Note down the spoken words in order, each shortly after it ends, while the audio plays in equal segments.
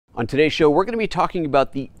On today's show, we're going to be talking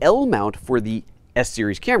about the L mount for the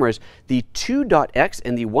S-series cameras, the 2.x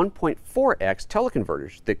and the 1.4x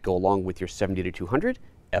teleconverters that go along with your 70-200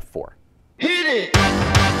 f4. Hit it!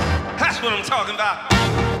 That's what I'm talking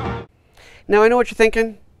about. Now, I know what you're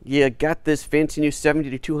thinking. You got this fancy new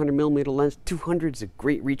 70-200 millimeter lens. 200 is a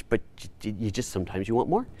great reach, but you just sometimes you want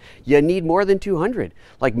more. You need more than 200.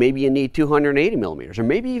 Like maybe you need 280 millimeters, or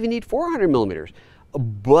maybe you even need 400 millimeters.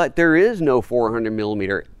 But there is no 400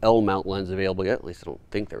 millimeter L mount lens available yet. At least I don't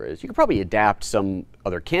think there is. You could probably adapt some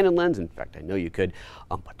other Canon lens. In fact, I know you could,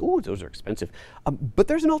 but ooh, those are expensive. But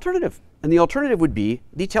there's an alternative, and the alternative would be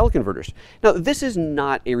the teleconverters. Now, this is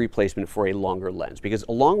not a replacement for a longer lens, because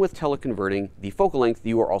along with teleconverting the focal length,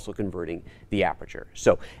 you are also converting the aperture.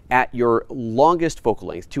 So at your longest focal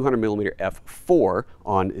length, 200 millimeter f4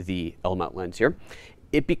 on the L mount lens here,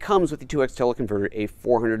 it becomes with the 2x teleconverter a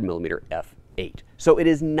 400 millimeter f8. So it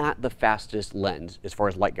is not the fastest lens as far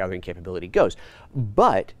as light gathering capability goes,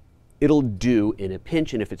 but it'll do in a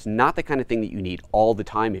pinch. And if it's not the kind of thing that you need all the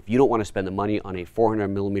time, if you don't want to spend the money on a 400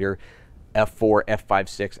 millimeter f4,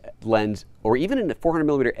 f5.6 lens, or even in a 400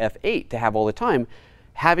 millimeter f8 to have all the time,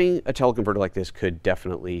 having a teleconverter like this could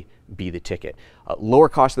definitely be the ticket. Lower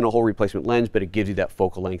cost than a whole replacement lens, but it gives you that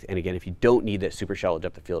focal length. And again, if you don't need that super shallow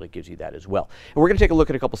depth of field, it gives you that as well. And we're going to take a look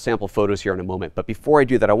at a couple sample photos here in a moment. But before I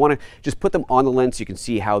do that, I want to just put them on the lens so you can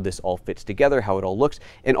see how this all fits together, how it all looks,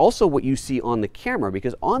 and also what you see on the camera.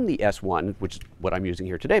 Because on the S1, which is what I'm using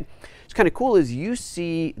here today, it's kind of cool is you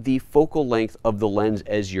see the focal length of the lens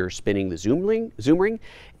as you're spinning the zoom ring,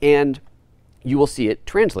 and you will see it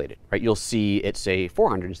translated, right? You'll see it say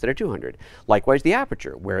 400 instead of 200. Likewise, the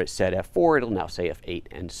aperture, where it said f4, it'll now say f8,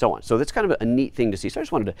 and so on. So that's kind of a neat thing to see. So I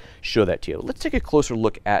just wanted to show that to you. Let's take a closer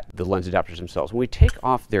look at the lens adapters themselves. When we take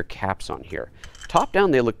off their caps on here, top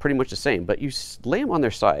down, they look pretty much the same, but you lay them on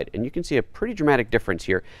their side, and you can see a pretty dramatic difference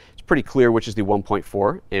here. It's pretty clear which is the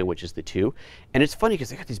 1.4 and which is the 2. And it's funny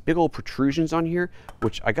because they got these big old protrusions on here,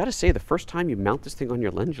 which I got to say, the first time you mount this thing on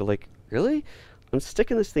your lens, you're like, really? I'm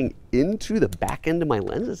sticking this thing into the back end of my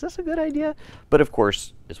lens. Is this a good idea? But of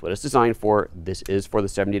course, it's what it's designed for. This is for the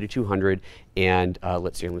 70-200. And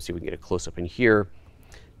let's see if we can get a close up in here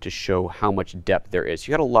to show how much depth there is.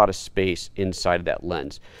 You got a lot of space inside of that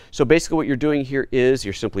lens. So basically what you're doing here is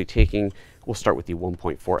you're simply taking, we'll start with the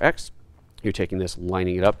 1.4x. You're taking this,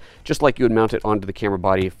 lining it up, just like you would mount it onto the camera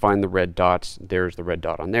body, find the red dots. There's the red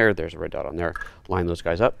dot on there. There's a red dot on there. Line those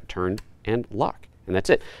guys up, turn, and lock. And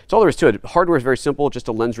that's it. That's all there is to it. Hardware is very simple, just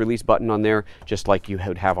a lens release button on there, just like you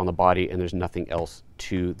would have on the body, and there's nothing else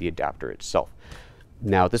to the adapter itself.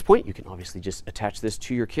 Now at this point, you can obviously just attach this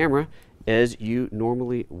to your camera as you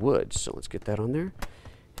normally would. So let's get that on there.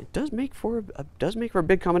 It does make for a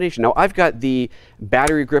big combination. Now I've got the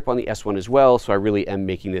battery grip on the S1 as well, so I really am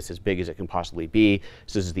making this as big as it can possibly be.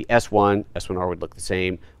 So this is the S1, S1R would look the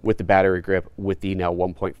same with the battery grip, with the now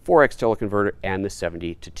 1.4x teleconverter and the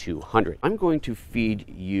 70-200. I'm going to feed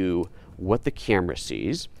you what the camera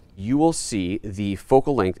sees. You will see the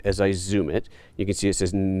focal length as I zoom it. You can see it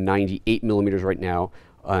says 98 millimeters right now,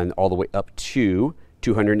 and all the way up to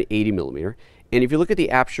 280 millimeter. And if you look at the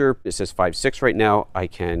aperture, it says 5.6 right now. I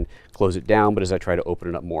can close it down, but as I try to open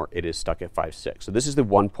it up more, it is stuck at 5.6. So this is the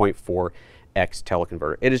 1.4x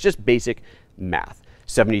teleconverter. It is just basic math.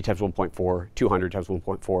 70 times 1.4, 200 times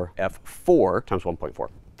 1.4, f4 times 1.4.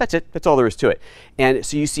 That's it. That's all there is to it. And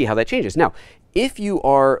so you see how that changes. Now, if you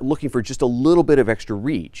are looking for just a little bit of extra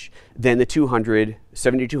reach, then the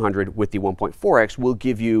 70-200 with the 1.4x will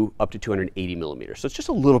give you up to 280 millimeters. So it's just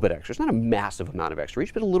a little bit extra. It's not a massive amount of extra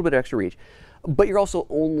reach, but a little bit of extra reach. But you're also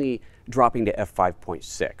only dropping to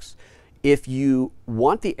f5.6. If you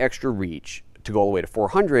want the extra reach to go all the way to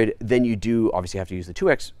 400, then you do obviously have to use the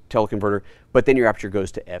 2x teleconverter, but then your aperture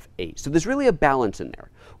goes to f8. So there's really a balance in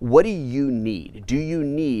there. What do you need? Do you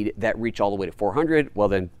need that reach all the way to 400? Well,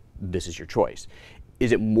 then this is your choice.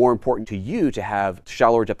 Is it more important to you to have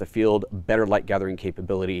shallower depth of field, better light gathering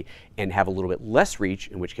capability, and have a little bit less reach,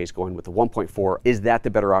 in which case going with the 1.4, is that the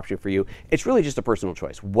better option for you? It's really just a personal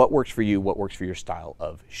choice. What works for you, what works for your style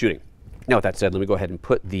of shooting. Now with that said, let me go ahead and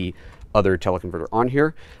put the other teleconverter on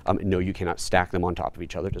here. No, you cannot stack them on top of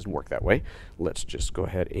each other. It doesn't work that way. Let's just go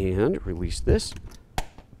ahead and release this.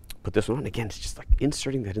 Put this one on. Again, it's just like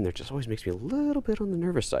inserting that in there just always makes me a little bit on the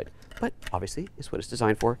nervous side, but obviously it's what it's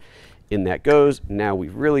designed for. In that goes. Now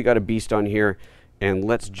we've really got a beast on here, and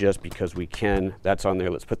let's just, because we can, that's on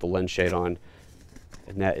there, let's put the lens shade on,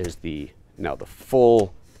 and that is now the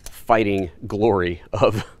full fighting glory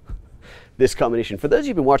of this combination. For those of you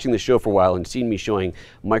who've been watching this show for a while and seen me showing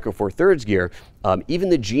Micro Four Thirds gear, even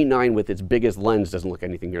the G9 with its biggest lens doesn't look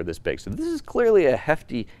anything near this big. So this is clearly a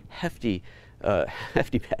hefty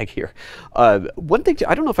hefty bag here. One thing,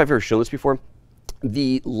 I don't know if I've ever shown this before.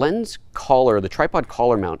 The lens collar, the tripod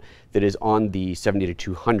collar mount that is on the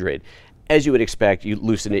 70-200, as you would expect, you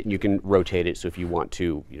loosen it and you can rotate it. So if you want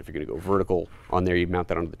to, if you're going to go vertical on there, you mount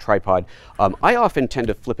that onto the tripod. I often tend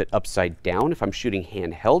to flip it upside down if I'm shooting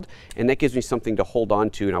handheld, and that gives me something to hold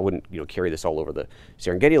on to. And I wouldn't, carry this all over the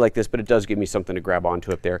Serengeti like this, but it does give me something to grab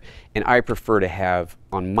onto up there. And I prefer to have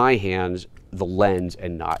on my hands the lens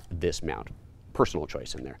and not this mount. Personal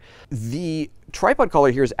choice in there. The tripod collar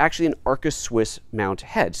here is actually an Arca Swiss mount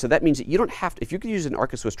head. So that means that you don't have to, if you could use an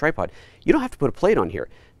Arca Swiss tripod, you don't have to put a plate on here.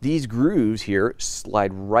 These grooves here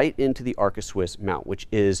slide right into the Arca Swiss mount, which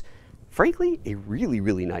is frankly a really,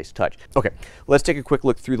 really nice touch. Okay, let's take a quick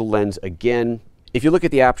look through the lens again. If you look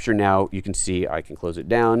at the aperture now, you can see I can close it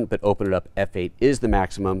down, but open it up, f8 is the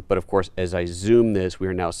maximum. But of course, as I zoom this, we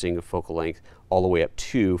are now seeing a focal length all the way up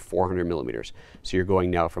to 400 millimeters. So you're going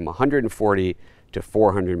now from 140 to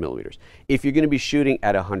 400 millimeters. If you're going to be shooting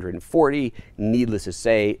at 140, needless to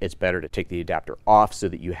say, it's better to take the adapter off so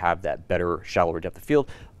that you have that better, shallower depth of field.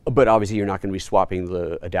 But obviously, you're not going to be swapping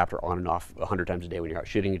the adapter on and off 100 times a day when you're out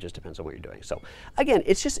shooting. It just depends on what you're doing. So again,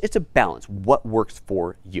 it's a balance. What works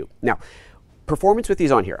for you? Now, performance with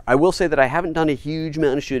these on here. I will say that I haven't done a huge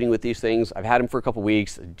amount of shooting with these things. I've had them for a couple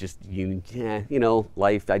weeks. Just,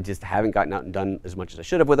 life. I just haven't gotten out and done as much as I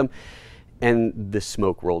should have with them. And the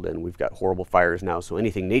smoke rolled in. We've got horrible fires now, so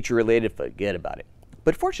anything nature related, forget about it.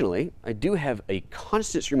 But fortunately, I do have a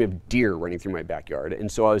constant stream of deer running through my backyard,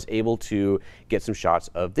 and so I was able to get some shots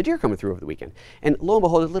of the deer coming through over the weekend. And lo and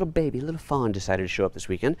behold, a little baby, a little fawn decided to show up this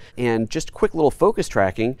weekend. And just quick little focus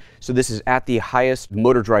tracking. So this is at the highest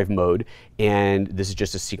motor drive mode, and this is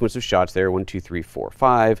just a sequence of shots there, 1, 2, 3, 4,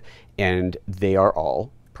 5, and they are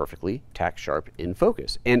all perfectly tack sharp in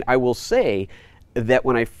focus. And I will say that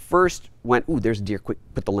when I first went, ooh, there's a deer, quick,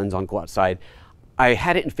 put the lens on, go outside, I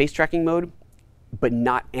had it in face tracking mode, but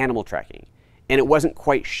not animal tracking. And it wasn't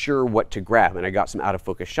quite sure what to grab, and I got some out of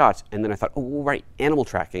focus shots, and then I thought, oh, right, animal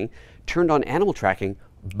tracking, turned on animal tracking,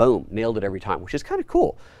 boom, nailed it every time, which is kind of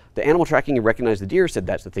cool. The animal tracking, you recognized the deer, said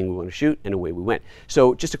that's the thing we want to shoot, and away we went.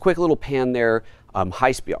 So just a quick little pan there,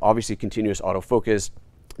 high speed, obviously continuous autofocus,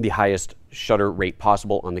 the highest shutter rate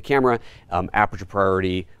possible on the camera, aperture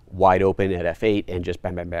priority, wide open at f8, and just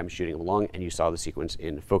bam, bam, bam, shooting them along, and you saw the sequence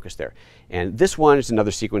in focus there. And this one is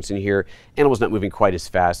another sequence in here. Animal's not moving quite as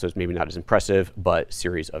fast, so it's maybe not as impressive, but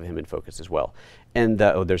series of him in focus as well. And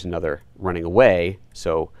oh, there's another running away,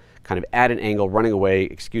 so kind of at an angle, running away.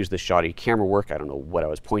 Excuse the shoddy camera work, I don't know what I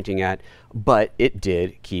was pointing at, but it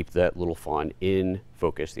did keep that little fawn in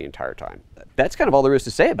focus the entire time. That's kind of all there is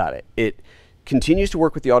to say about it. It continues to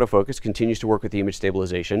work with the autofocus, continues to work with the image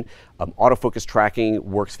stabilization. Autofocus tracking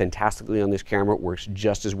works fantastically on this camera. It works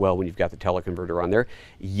just as well when you've got the teleconverter on there.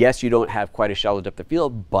 Yes, you don't have quite a shallow depth of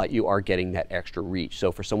field, but you are getting that extra reach.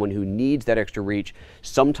 So for someone who needs that extra reach,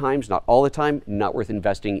 sometimes, not all the time, not worth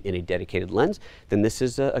investing in a dedicated lens, then this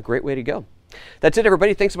is a great way to go. That's it,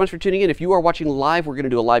 everybody. Thanks so much for tuning in. If you are watching live, we're going to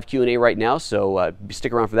do a live Q&A right now, so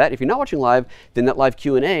stick around for that. If you're not watching live, then that live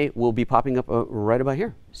Q&A will be popping up right about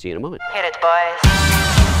here. See you in a moment. Hit it,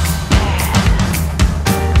 boys.